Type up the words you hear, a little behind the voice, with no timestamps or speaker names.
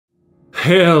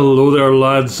Hello there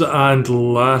lads and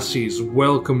lassies,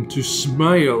 welcome to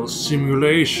Smile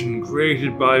Simulation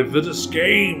created by Vivian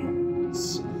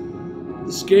Games.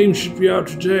 This game should be out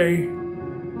today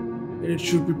and it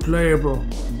should be playable.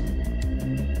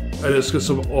 And it's got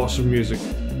some awesome music.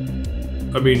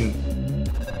 I mean,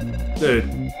 dude,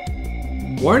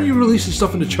 why aren't you releasing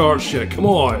stuff in the charts yet? Come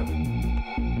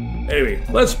on. Anyway,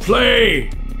 let's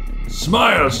play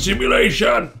Smile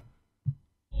Simulation.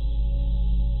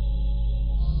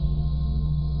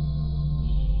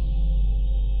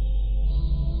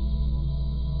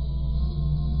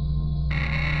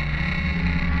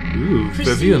 Ooh,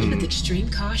 Vivian. Proceed with extreme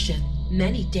caution.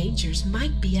 Many dangers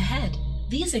might be ahead.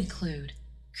 These include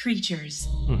creatures,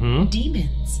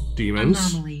 demons,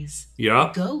 anomalies,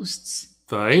 ghosts,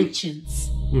 ancients,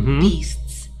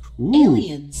 beasts,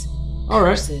 aliens,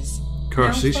 curses,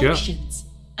 malfunctions,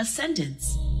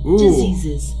 ascendants,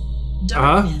 diseases,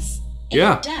 darkness,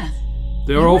 and death.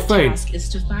 They are all fine. Your task is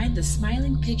to find the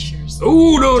smiling pictures.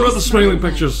 Oh no, not the smiling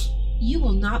pictures. You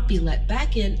will not be let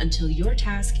back in until your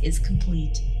task is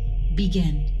complete.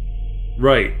 Begin.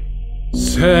 Right.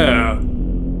 So,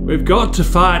 we've got to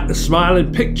find the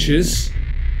smiling pictures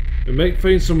and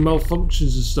find some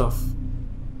malfunctions and stuff.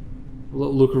 A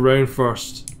little look around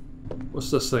first.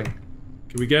 What's this thing?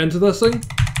 Can we get into this thing?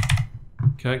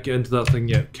 Can't get into that thing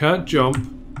yet. Can't jump.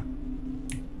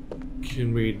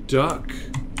 Can we duck?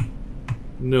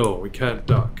 No, we can't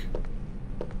duck.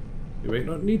 We might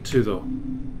not need to though.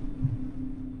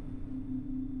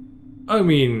 I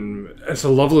mean, it's a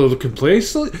lovely looking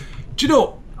place. Do you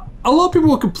know, a lot of people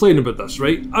will complain about this,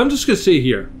 right? I'm just gonna say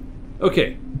here,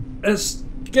 okay, it's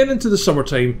getting into the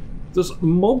summertime. There's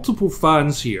multiple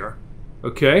fans here,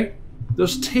 okay?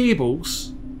 There's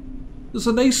tables. There's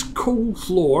a nice cool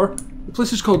floor. The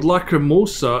place is called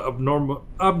Lacrimosa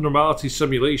Abnormality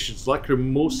Simulations.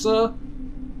 Lacrimosa?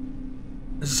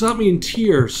 Does that mean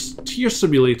tears? Tear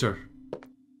simulator.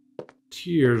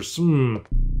 Tears,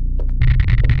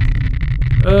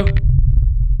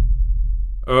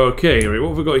 okay, right, what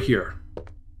have we got here?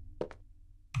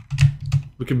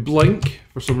 We can blink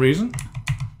for some reason.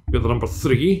 We got the number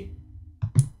 3.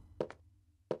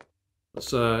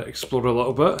 Let's explore a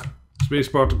little bit.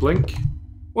 Spacebar to blink.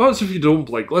 What happens if you don't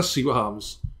blink? Let's see what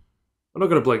happens. I'm not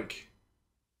gonna blink.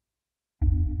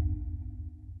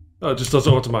 Oh, it just does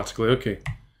it automatically, okay.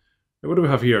 Now, what do we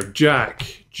have here? Jack.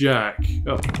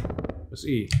 Oh, that's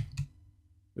E.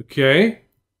 Okay.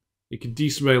 You can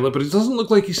de-smile it, but it doesn't look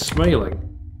like he's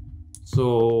smiling.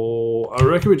 So I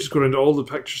reckon we just go into all the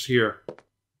pictures here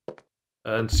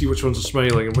and see which ones are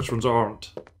smiling and which ones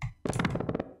aren't.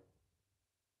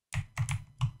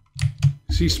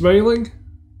 Is he smiling?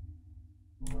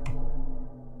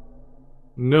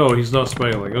 No, he's not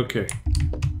smiling. Okay.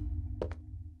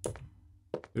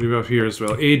 What do we have here as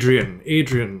well? Adrian.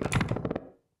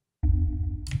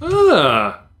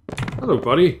 Ah! Hello,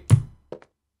 buddy.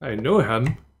 I know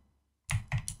him.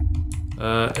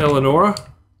 Eleonora?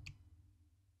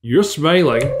 You're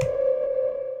smiling.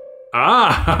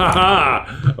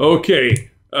 Ah!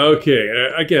 Okay. I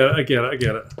get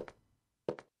it.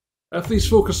 If these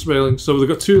folk are smiling, so we've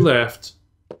got 2 left.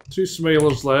 2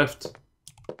 smilers left.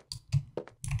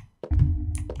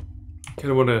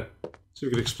 Kinda wanna see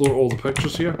if we can explore all the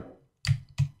pictures here.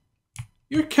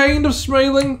 You're kind of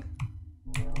smiling,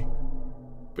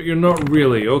 but you're not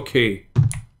really. Okay.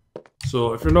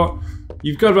 So if you're not,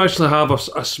 you've got to actually have a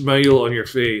smile on your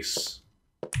face.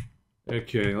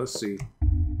 Okay, let's see.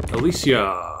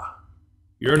 Alicia,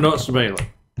 you're not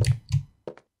smiling.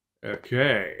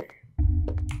 Okay.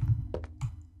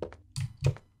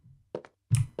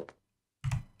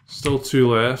 Still 2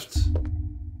 left.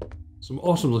 Some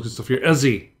awesome looking stuff here.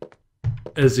 Izzy.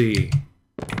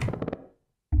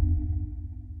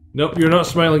 Nope, you're not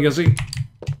smiling, Izzy.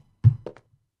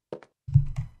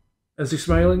 Is he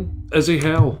smiling? Izzy,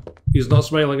 hell. He's not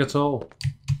smiling at all.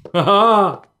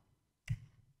 Haha!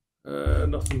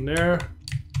 Nothing there.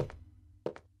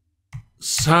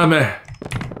 Sammy!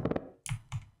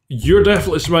 You're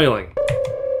definitely smiling.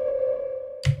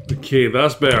 Okay,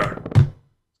 that's better.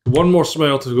 One more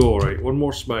smile to go, right? One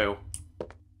more smile.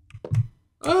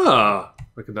 Ah!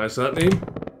 Recognize that name?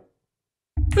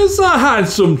 It's a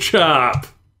handsome chap!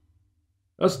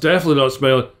 That's definitely not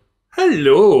smiling.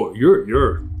 Hello!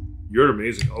 You're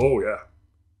amazing. Oh yeah.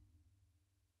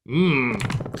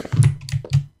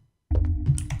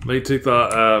 Might take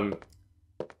that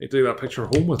picture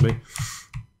home with me.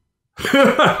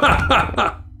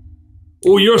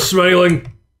 Oh, you're smiling.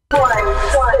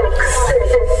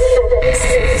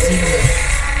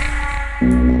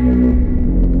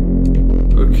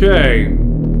 Okay.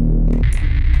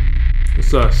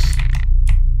 What's this?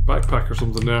 backpack or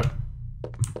something there.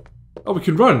 Oh, we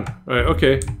can run. Right,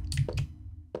 okay.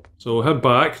 So we'll head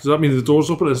back. Does that mean the door's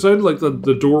open? It sounded like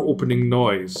the door opening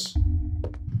noise.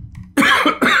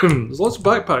 There's lots of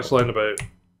backpacks lying about.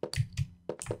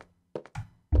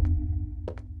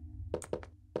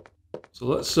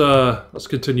 So let's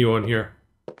continue on here.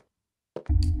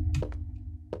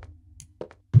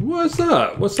 What is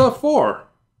that? What's that for?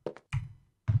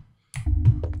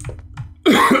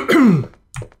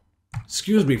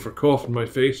 Excuse me for coughing my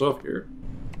face off here.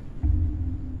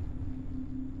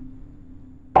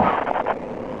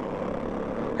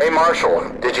 Hey Marshall,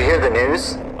 did you hear the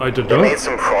news? I did They not. made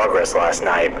some progress last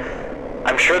night.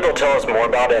 I'm sure they'll tell us more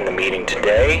about it in the meeting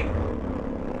today.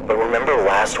 But remember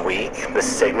last week, the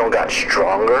signal got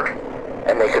stronger?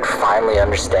 And they could finally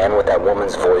understand what that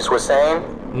woman's voice was saying?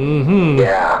 Mm-hmm.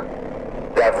 Yeah.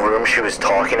 That room she was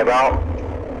talking about,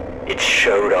 it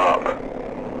showed up.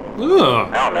 Ah.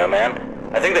 I don't know, man.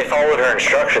 I think they followed her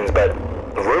instructions, but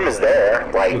the room is there.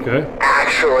 Like,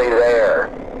 actually there.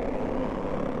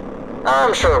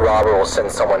 I'm sure Robert will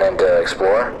send someone in to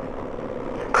explore.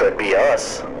 Could be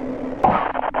us.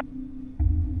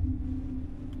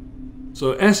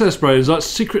 So SS Brian, is that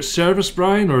Secret Service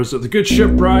Brian, or is it the good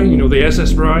ship Brian? You know, the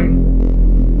SS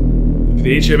Brian?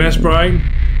 The HMS Brian?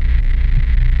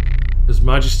 His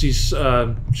Majesty's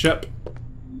ship?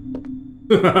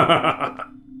 Can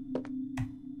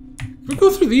we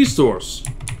go through these doors?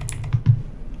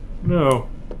 No.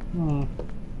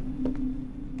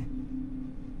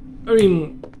 I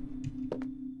mean...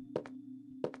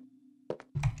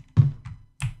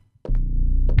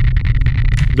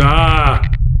 Ah!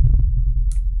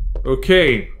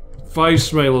 Okay, 5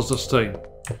 smilers this time.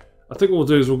 I think what we'll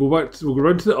do is we'll go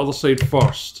round to the other side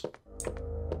first.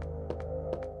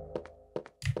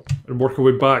 And work our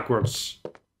way backwards.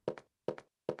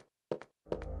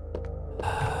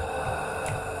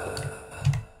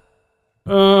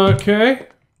 Okay.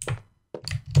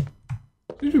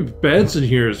 There's beds in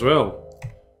here as well.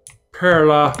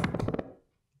 Perla.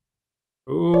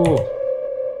 Oh.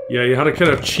 Yeah, you had a kind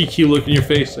of cheeky look in your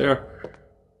face there.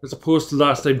 As opposed to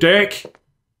last time. Dick!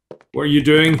 What are you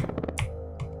doing?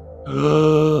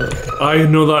 I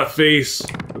know that face.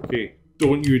 Okay,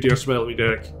 don't you dare smile at me,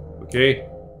 Dick. Okay?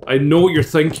 I know what you're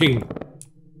thinking.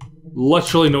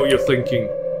 Literally know what you're thinking.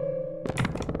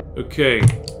 Okay.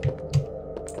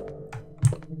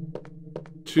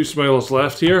 2 smilers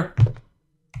left here.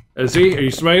 Izzy, are you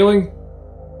smiling?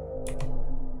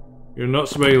 You're not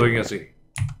smiling, is he?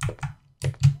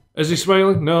 Is he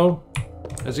smiling? No.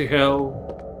 Is he hell?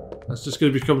 That's just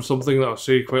going to become something that I'll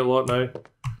say quite a lot now.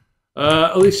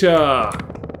 Alicia!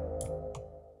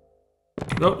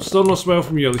 Nope, still no smile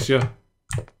from you, Alicia.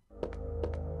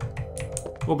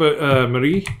 What about,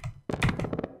 Marie?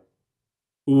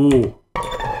 Ooh.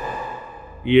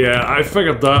 Yeah, I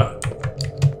figured that.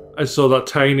 I saw that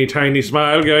tiny, tiny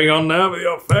smile going on there with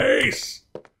your face!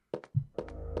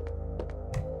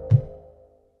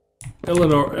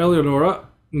 Eleonora?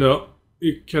 No.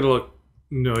 You kind of look...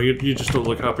 No, you just don't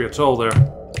look happy at all there.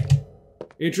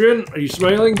 Adrian, are you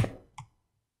smiling?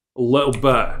 A little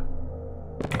bit.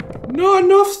 Not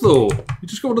enough though! You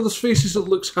just got one of those faces that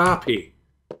looks happy.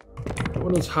 One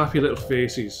of those happy little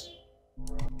faces.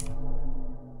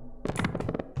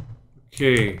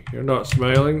 Okay, you're not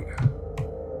smiling.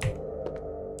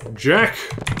 Jack!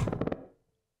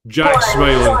 Jack's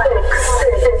smiling.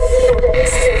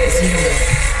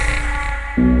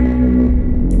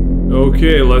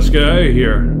 Okay, let's get out of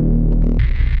here.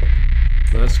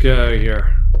 Let's get out of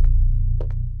here.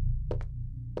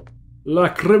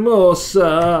 Lacrimosa,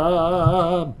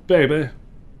 baby.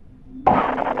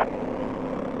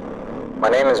 My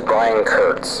name is Brian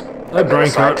Kurtz. Hi, Brian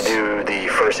Kurtz. to do the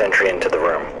first entry into the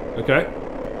room. Okay.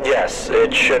 Yes,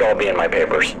 it should all be in my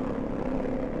papers.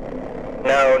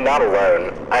 No, not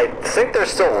alone. I think they're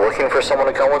still looking for someone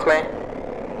to come with me.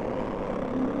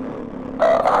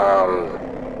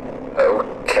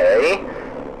 Okay.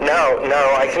 No,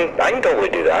 I can totally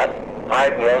do that. I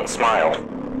won't smile.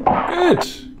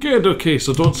 Good, okay,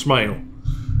 so don't smile.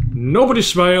 Nobody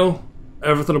smile,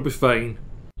 everything will be fine.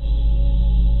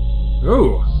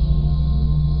 Oh.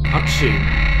 Cutscene.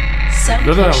 Some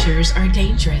creatures are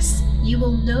dangerous. You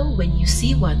will know when you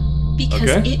see one, because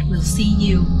it will see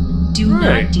you. Do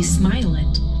not desmile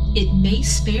it. It may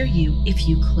spare you if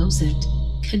you close it.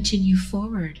 Continue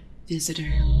forward,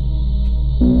 visitor.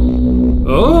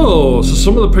 Oh, so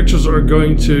some of the pictures are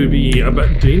going to be a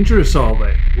bit dangerous, are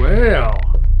they? Well.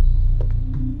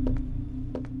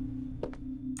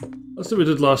 That's what we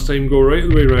did last time, go right the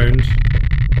way around.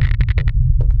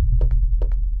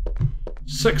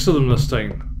 6 of them this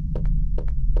time.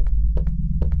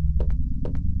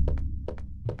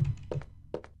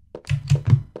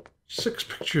 6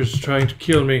 pictures trying to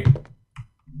kill me.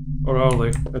 Or are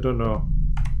they? I don't know.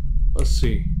 Let's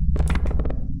see.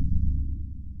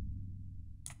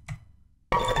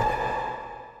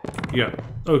 Yeah,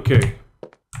 okay.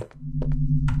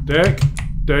 Deck.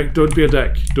 Deck, don't be a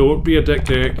dick. Don't be a dick,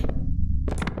 Deck.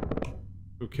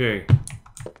 Okay.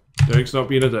 Deck's not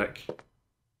being a dick.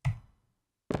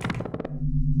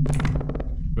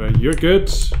 Right, you're good.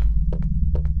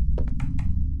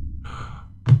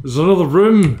 There's another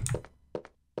room.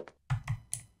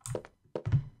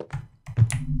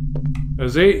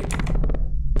 Is he?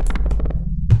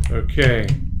 Okay.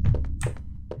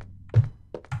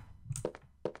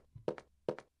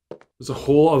 There's a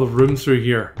whole other room through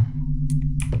here.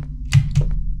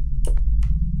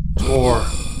 Door.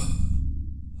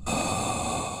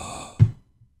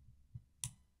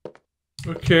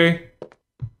 Okay.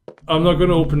 I'm not going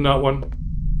to open that one.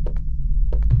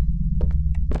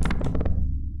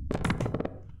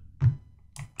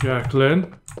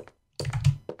 Jacqueline.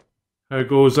 How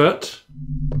goes it?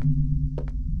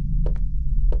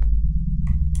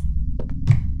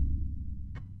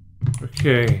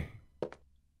 Okay.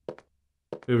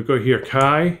 There we go here,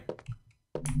 Kai.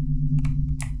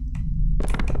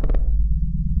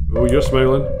 Oh, you're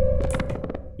smiling.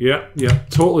 Yeah,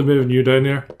 totally moving you down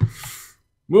there.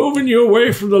 Moving you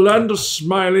away from the land of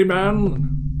Smiley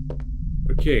Man.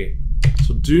 Okay,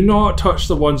 so do not touch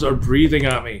the ones that are breathing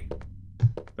at me.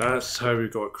 That's how we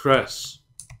got Chris.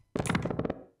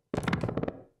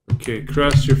 Okay,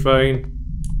 Chris, you're fine.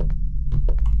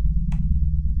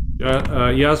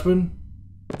 Yasmin?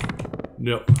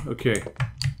 No, okay.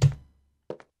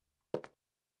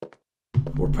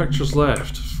 4 pictures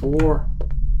left. 4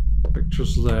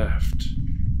 pictures left.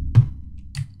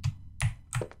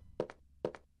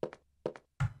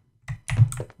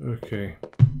 Okay.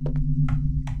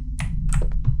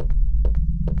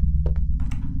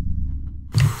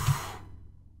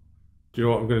 Do you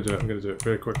know what I'm going to do? I'm going to do it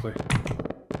very quickly.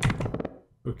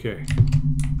 Okay.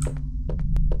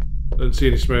 Didn't see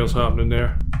any smiles happening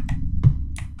there.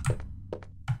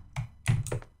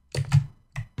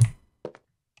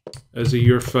 Izzy,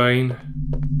 you're fine.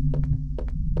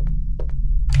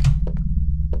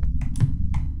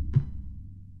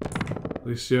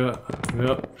 Alicia,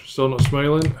 yep, still not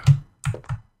smiling.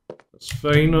 That's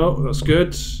fine, oh, that's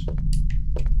good.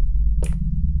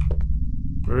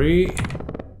 Marie.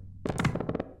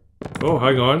 Oh,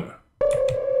 hang on.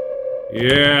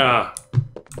 Yeah.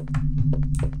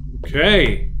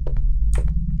 Okay.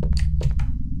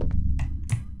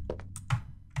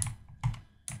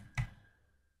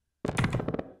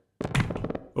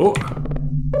 Oh.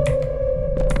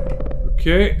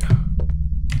 Okay.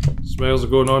 Smiles are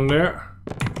going on there.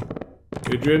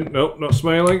 Adrian, nope, not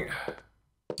smiling.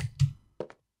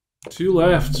 2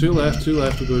 left, 2 left, 2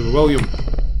 left. We're going with William.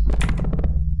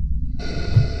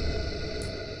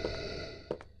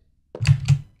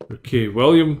 Okay,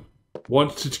 William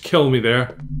wanted to kill me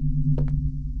there.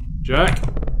 Jack.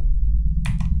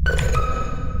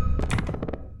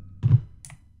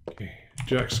 Okay,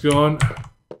 Jack's gone.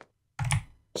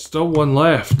 Still 1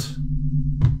 left.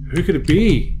 Who could it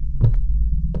be?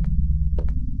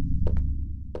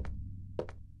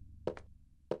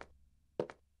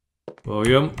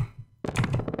 William.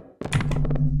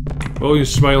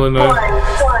 William's smiling now.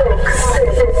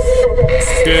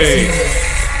 Okay.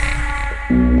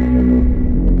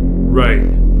 Right.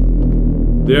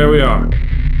 There we are.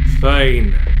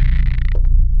 Fine.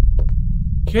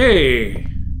 Okay.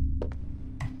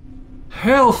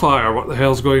 Hellfire, what the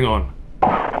hell's going on?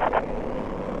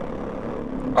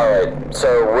 Alright,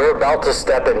 so we're about to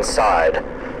step inside.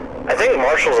 I think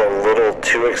Marshall's a little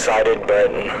too excited,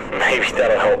 but maybe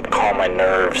that'll help calm my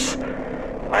nerves.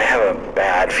 I have a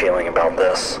bad feeling about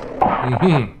this.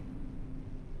 Mm-hmm.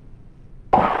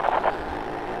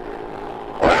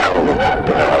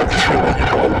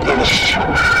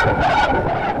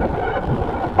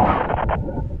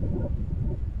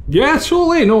 Yeah,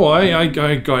 totally. No, I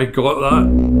got that.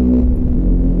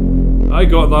 I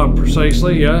got that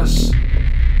precisely, yes.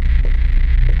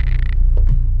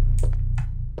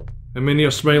 How many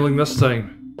are smiling this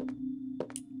time?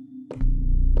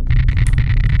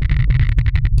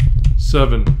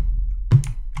 7.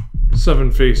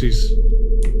 7 faces.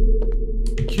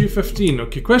 Q15.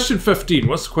 Okay, question 15.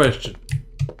 What's the question?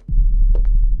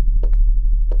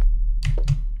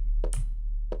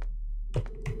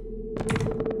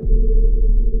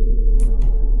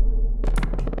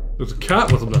 There's a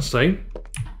cat with him this time.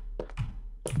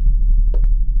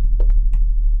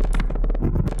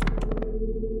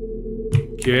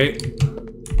 Okay.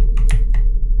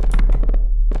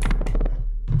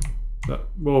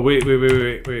 Whoa, wait.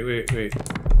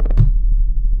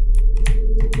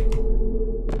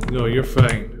 No, you're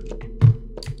fine.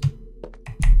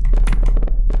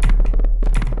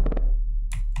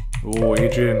 Oh,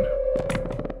 Adrian.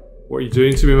 What are you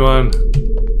doing to me, man?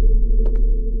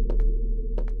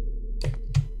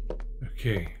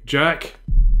 Okay, Jack.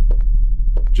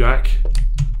 Jack.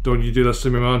 Don't you do this to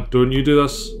me, man. Don't you do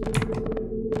this.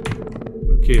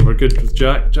 Okay, we're good with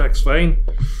Jack. Jack's fine.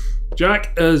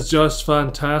 Jack is just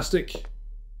fantastic.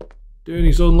 Doing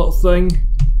his own little thing.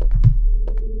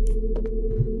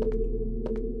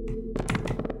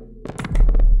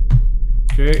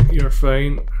 Okay, you're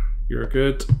fine. You're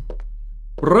good.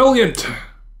 Brilliant!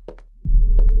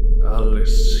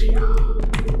 Alicia.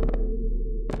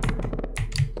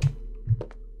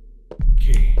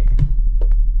 Okay.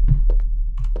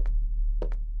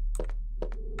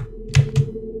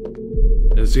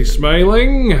 Is he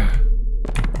smiling?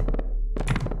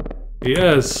 He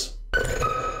is.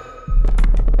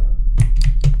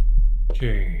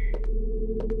 Okay.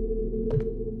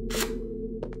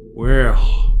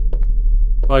 Well,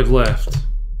 5 left.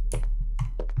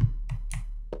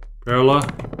 Perla,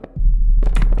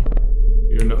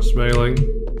 you're not smiling.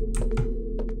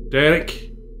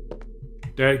 Derek,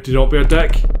 Derek, do not be a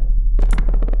dick.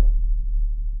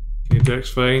 Okay, Derek's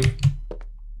fine.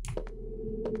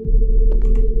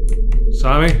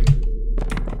 Sammy?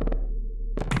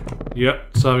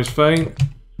 Yep, Sammy's fine.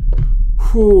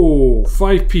 Whoa,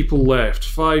 5 people left.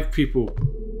 5 people.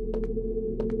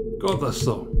 Got this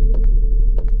though.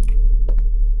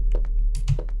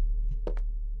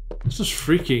 This is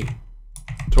freaky.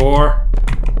 Tor.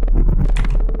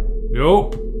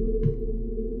 Nope.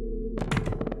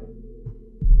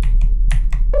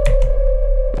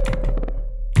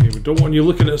 Okay, we don't want you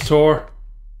looking at us, Tor.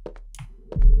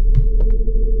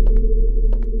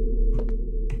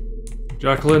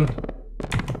 Jacqueline.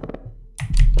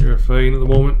 You're fine at the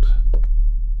moment.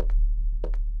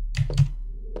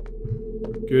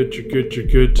 Good, you're good, you're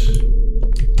good.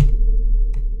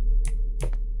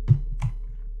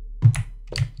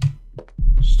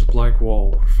 Just a blank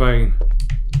wall. Fine.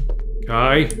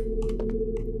 Kai.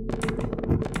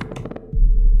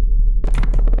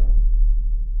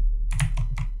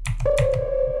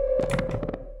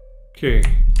 Okay.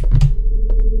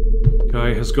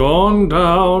 Kai has gone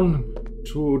down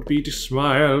to be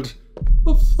Desmiled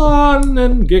for fun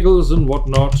and giggles and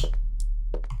whatnot.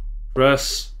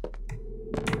 Chris.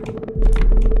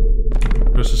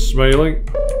 Chris is smiling.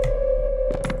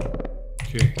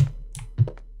 Okay.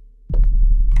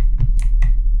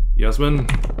 Yasmin.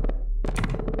 I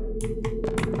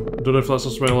don't know if that's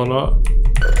a smile or not.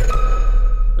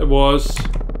 It was.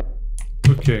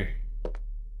 Okay.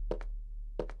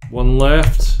 1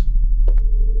 left.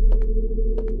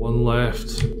 1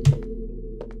 left.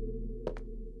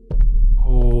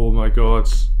 Oh my god.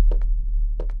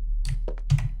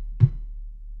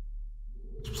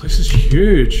 This place is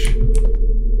huge.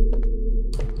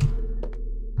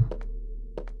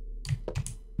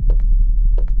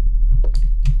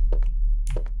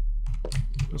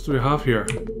 What do we have here?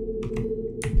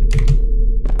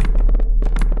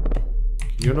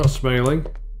 You're not smiling.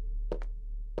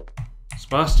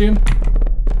 Sebastian?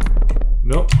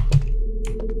 No.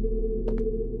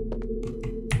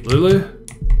 Lily?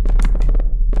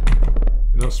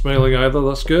 You're not smiling either,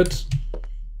 that's good.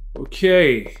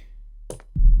 Okay.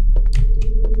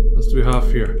 What do we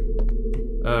have here?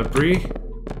 Bree?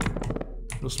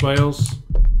 No smiles.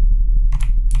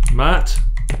 Matt?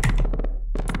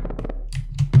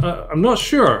 I'm not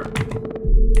sure.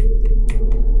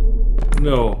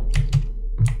 No.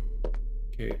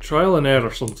 Okay, trial and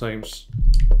error sometimes.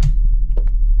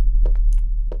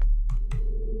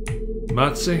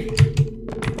 Matsy?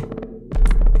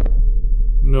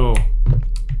 No.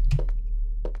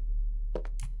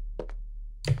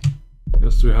 What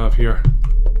else do we have here?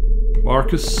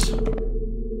 Marcus?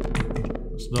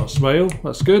 That's not a smile,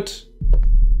 that's good.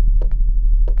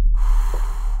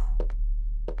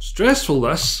 Stressful,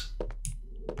 this.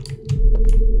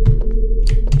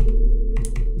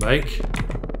 Mike.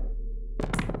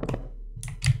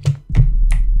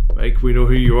 Mike, we know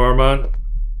who you are, man.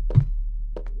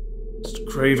 Mr.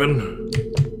 Craven.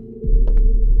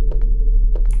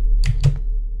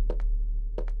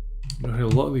 I know who a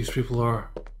lot of these people are.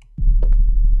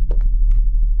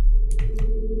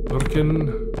 Working.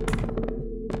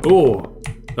 Oh,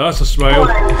 that's a smile.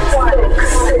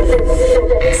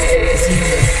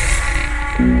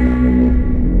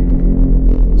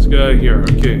 This guy here.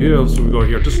 Okay, who else have we got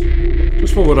here?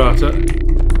 Just while we're at it.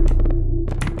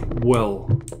 Well.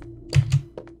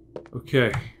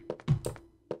 Okay.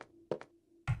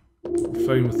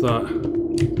 Fine with that.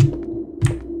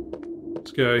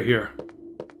 Let's get out of here.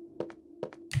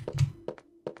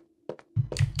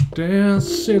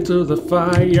 Dance into the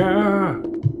fire.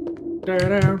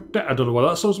 I don't know why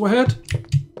that song's in my head.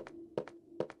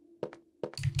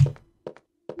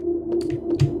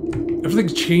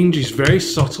 Everything changes very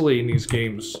subtly in these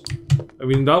games. I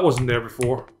mean, that wasn't there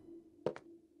before.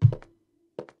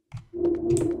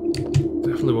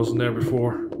 Definitely wasn't there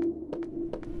before.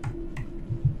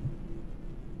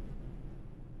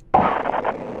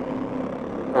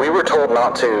 We were told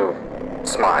not to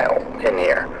smile in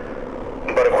here.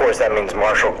 But of course that means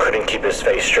Marshall couldn't keep his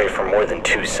face straight for more than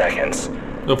 2 seconds.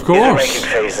 Of course. He's making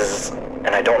faces, and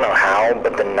I don't know how,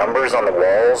 but the numbers on the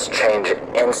walls change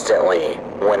instantly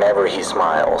whenever he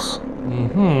smiles.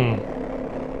 Mm-hmm.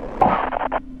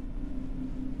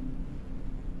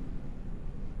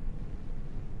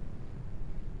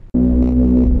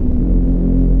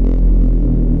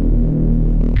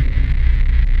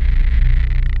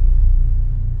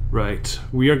 Right,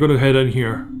 we are going to head in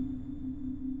here.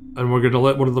 And we're going to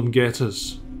let one of them get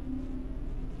us.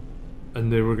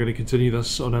 And then we're going to continue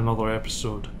this on another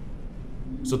episode.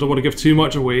 So I don't want to give too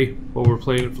much away while we're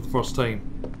playing it for the first time.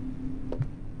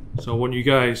 So I want you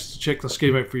guys to check this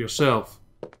game out for yourself.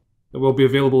 It will be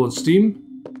available on Steam.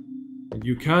 And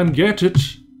you can get it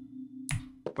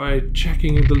by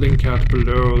checking the link out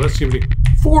below. Let's see how many...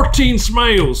 14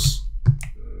 smiles!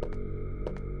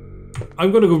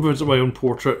 I'm going to go visit my own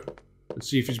portrait and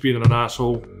see if he's being an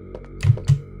asshole.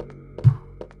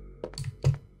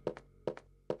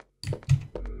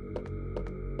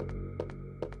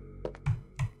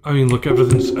 I mean, look,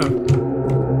 everything's...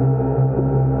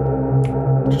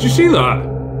 Did you see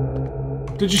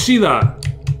that? Did you see that?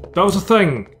 That was a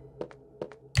thing.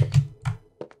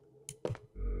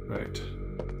 Right.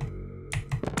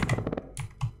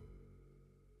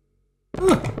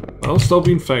 Ah, well, still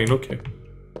being fine, okay.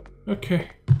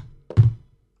 Okay.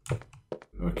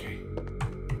 Okay.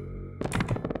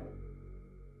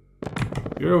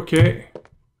 You're okay.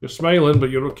 You're smiling,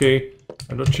 but you're okay.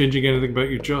 I'm not changing anything about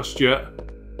you just yet.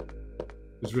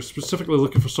 Because we're specifically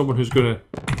looking for someone who's going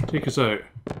to take us out.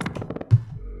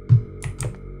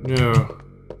 No.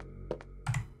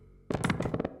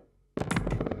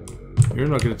 You're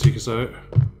not going to take us out.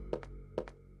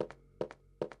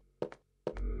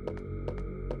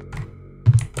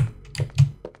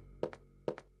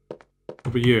 What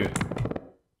about you?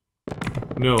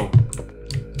 No.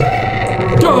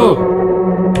 Go!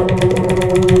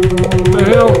 What the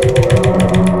hell?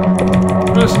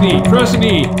 Pressing E! Pressing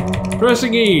E!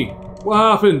 Pressing E! What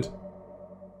happened?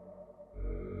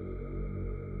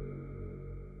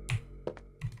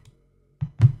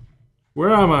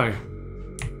 Where am I?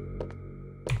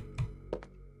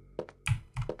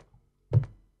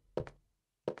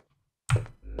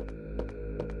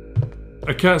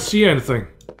 I can't see anything.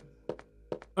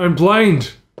 I'm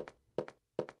blind.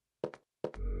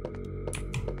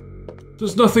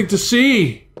 There's nothing to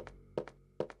see.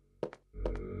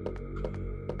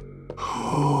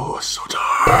 Oh, so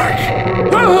dark.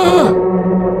 Ah!